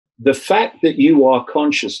the fact that you are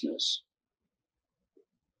consciousness,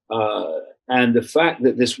 and the fact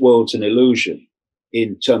that this world's an illusion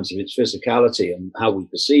in terms of its physicality and how we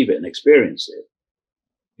perceive it and experience it,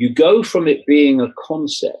 you go from it being a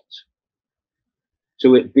concept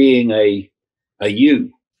to it being a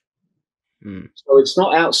you. So it's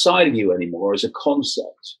not outside of you anymore as a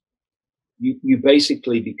concept. You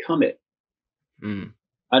basically become it. And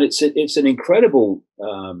it's an incredible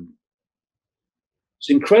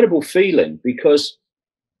feeling, because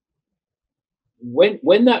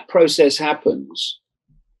when that process happens,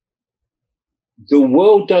 the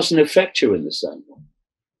world doesn't affect you in the same way.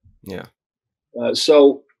 Yeah.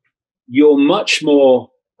 So you're much more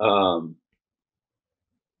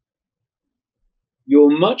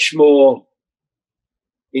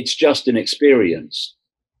it's just an experience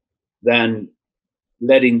than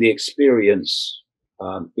letting the experience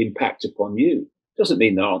impact upon you. Doesn't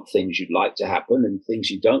mean there aren't things you'd like to happen and things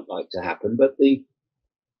you don't like to happen, but the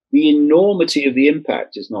enormity of the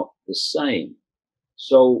impact is not the same.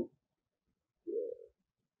 So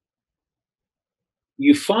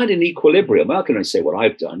you find an equilibrium. I can only say what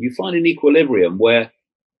I've done. You find an equilibrium where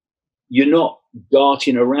you're not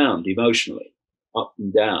darting around emotionally, up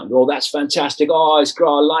and down. Oh, that's fantastic. Oh, it's great.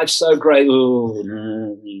 Life's so great.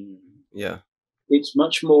 Oh, yeah. It's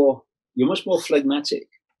much more, you're much more phlegmatic.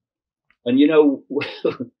 And, you know,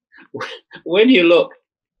 when you look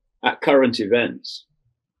at current events,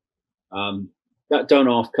 that don't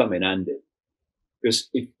half come in handy. Because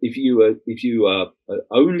if you are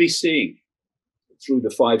only seeing through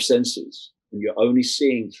the five senses, and you're only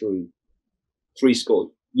seeing through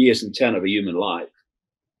 70 years and 10 of a human life,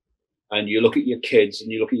 and you look at your kids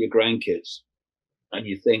and you look at your grandkids and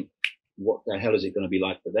you think, what the hell is it going to be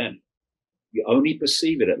like for them? You only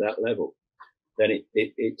perceive it at that level. Then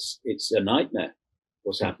it's a nightmare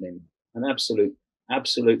what's happening, an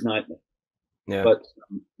absolute nightmare. Yeah. But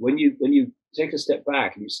when you take a step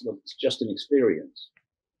back and you say, look, it's just an experience,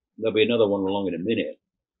 there'll be another one along in a minute.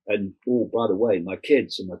 And, oh, by the way, my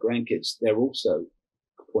kids and my grandkids, they're also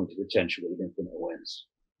a point of attention with infinite awareness.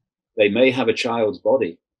 They may have a child's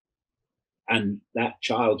body, and that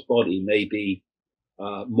child's body may be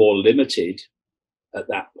more limited at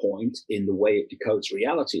that point in the way it decodes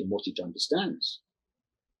reality and what it understands.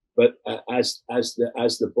 But as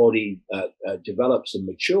the body develops and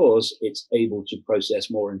matures, it's able to process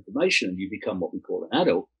more information, and you become what we call an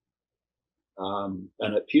adult.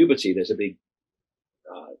 And at puberty, there's a big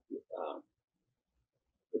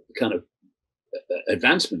kind of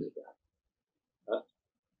advancement of that.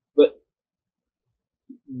 But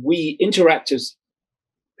we interact as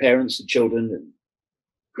parents and children and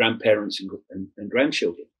grandparents and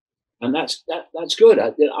grandchildren, and that's good.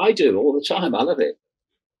 I do all the time. I love it.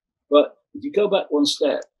 But if you go back one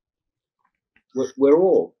step, we're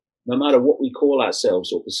all, no matter what we call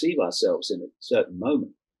ourselves or perceive ourselves in a certain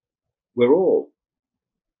moment, we're all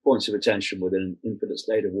points of attention within an infinite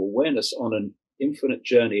state of awareness on an infinite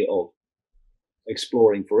journey of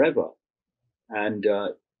exploring forever. And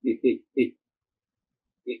it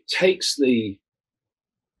takes the,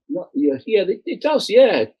 it does.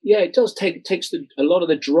 It does takes a lot of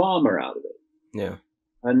the drama out of it. Yeah.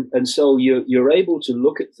 And so you're able to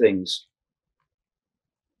look at things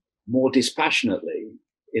more dispassionately,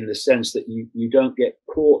 in the sense that you don't get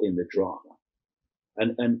caught in the drama,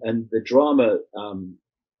 and the drama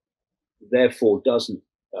therefore doesn't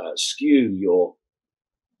skew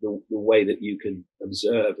the way that you can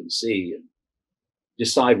observe and see and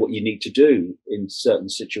decide what you need to do in certain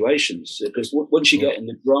situations. Because once you get in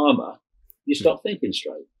the drama, you stop thinking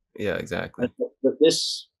straight. Yeah, exactly. But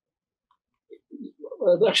this,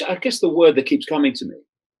 actually, I guess the word that keeps coming to me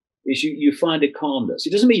is you find a calmness.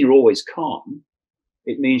 It doesn't mean you're always calm.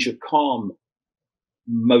 It means you're calm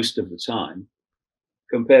most of the time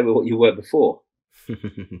compared with what you were before.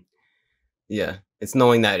 Yeah. It's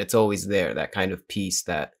knowing that it's always there, that kind of peace,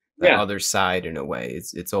 that other side in a way.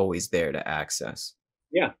 It's always there to access.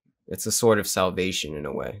 Yeah. It's a sort of salvation in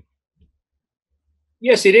a way.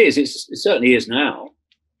 Yes, it is. It certainly is now.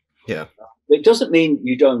 Yeah. It doesn't mean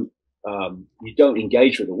you don't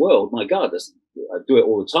engage with the world. My God, I do it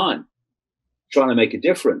all the time, trying to make a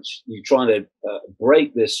difference. You're trying to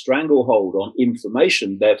break this stranglehold on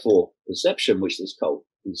information, therefore perception, which this cult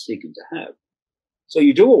is seeking to have. So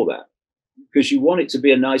you do all that because you want it to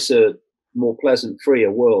be a nicer, more pleasant,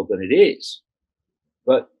 freer world than it is.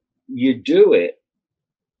 But you do it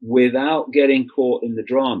without getting caught in the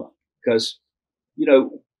drama. Because,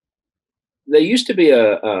 there used to be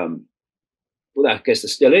well, I guess there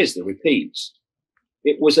still is, the Repeats.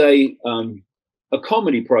 It was a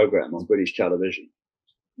comedy program on British television.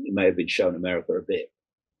 It may have been shown in America a bit.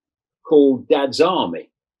 called Dad's Army.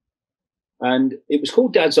 And it was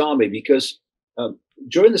called Dad's Army because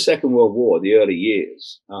during the Second World War, the early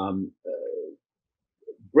years,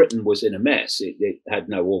 Britain was in a mess. It had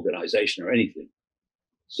no organization or anything.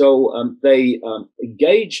 So they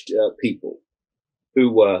engaged people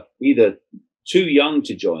who were either too young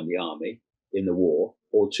to join the army in the war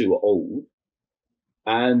or too old.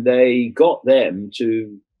 And they got them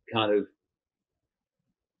to kind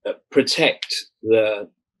of protect the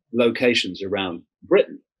locations around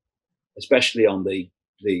Britain, especially on the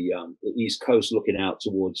East Coast, looking out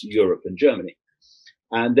towards Europe and Germany.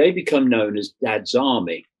 And they become known as Dad's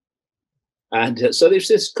Army. And so there's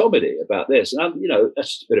this comedy about this. And,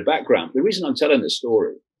 that's just a bit of background. The reason I'm telling this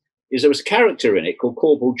story is there was a character in it called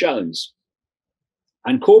Corporal Jones.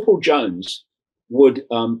 And Corporal Jones would,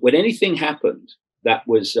 when anything happened that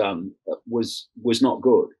was not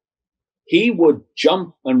good, he would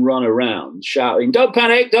jump and run around shouting, "Don't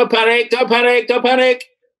panic, don't panic, don't panic, don't panic,"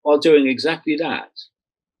 while doing exactly that.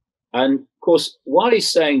 And of course, while he's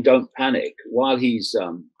saying "don't panic," while he's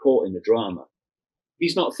caught in the drama,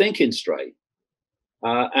 he's not thinking straight.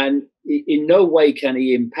 And in no way can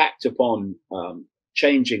he impact upon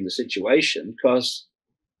changing the situation because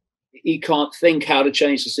he can't think how to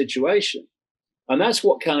change the situation. And that's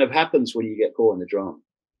what kind of happens when you get caught in the drama.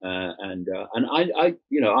 And I,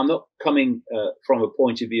 I'm not coming from a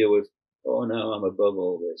point of view of, oh no, I'm above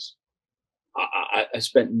all this. I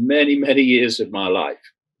spent many, many years of my life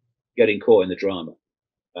getting caught in the drama.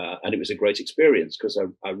 And it was a great experience because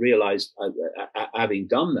I realized having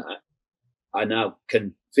done that, I now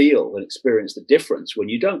can feel and experience the difference when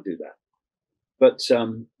you don't do that. But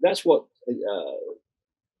that's what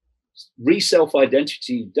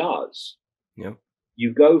re-self-identity does. Yeah.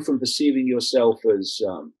 You go from perceiving yourself as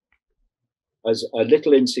a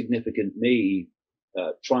little insignificant me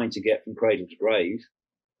trying to get from cradle to grave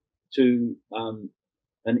to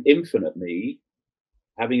an infinite me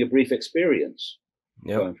having a brief experience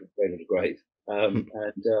going from cradle to grave. And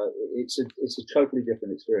it's a totally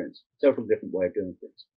different experience, totally different way of doing things.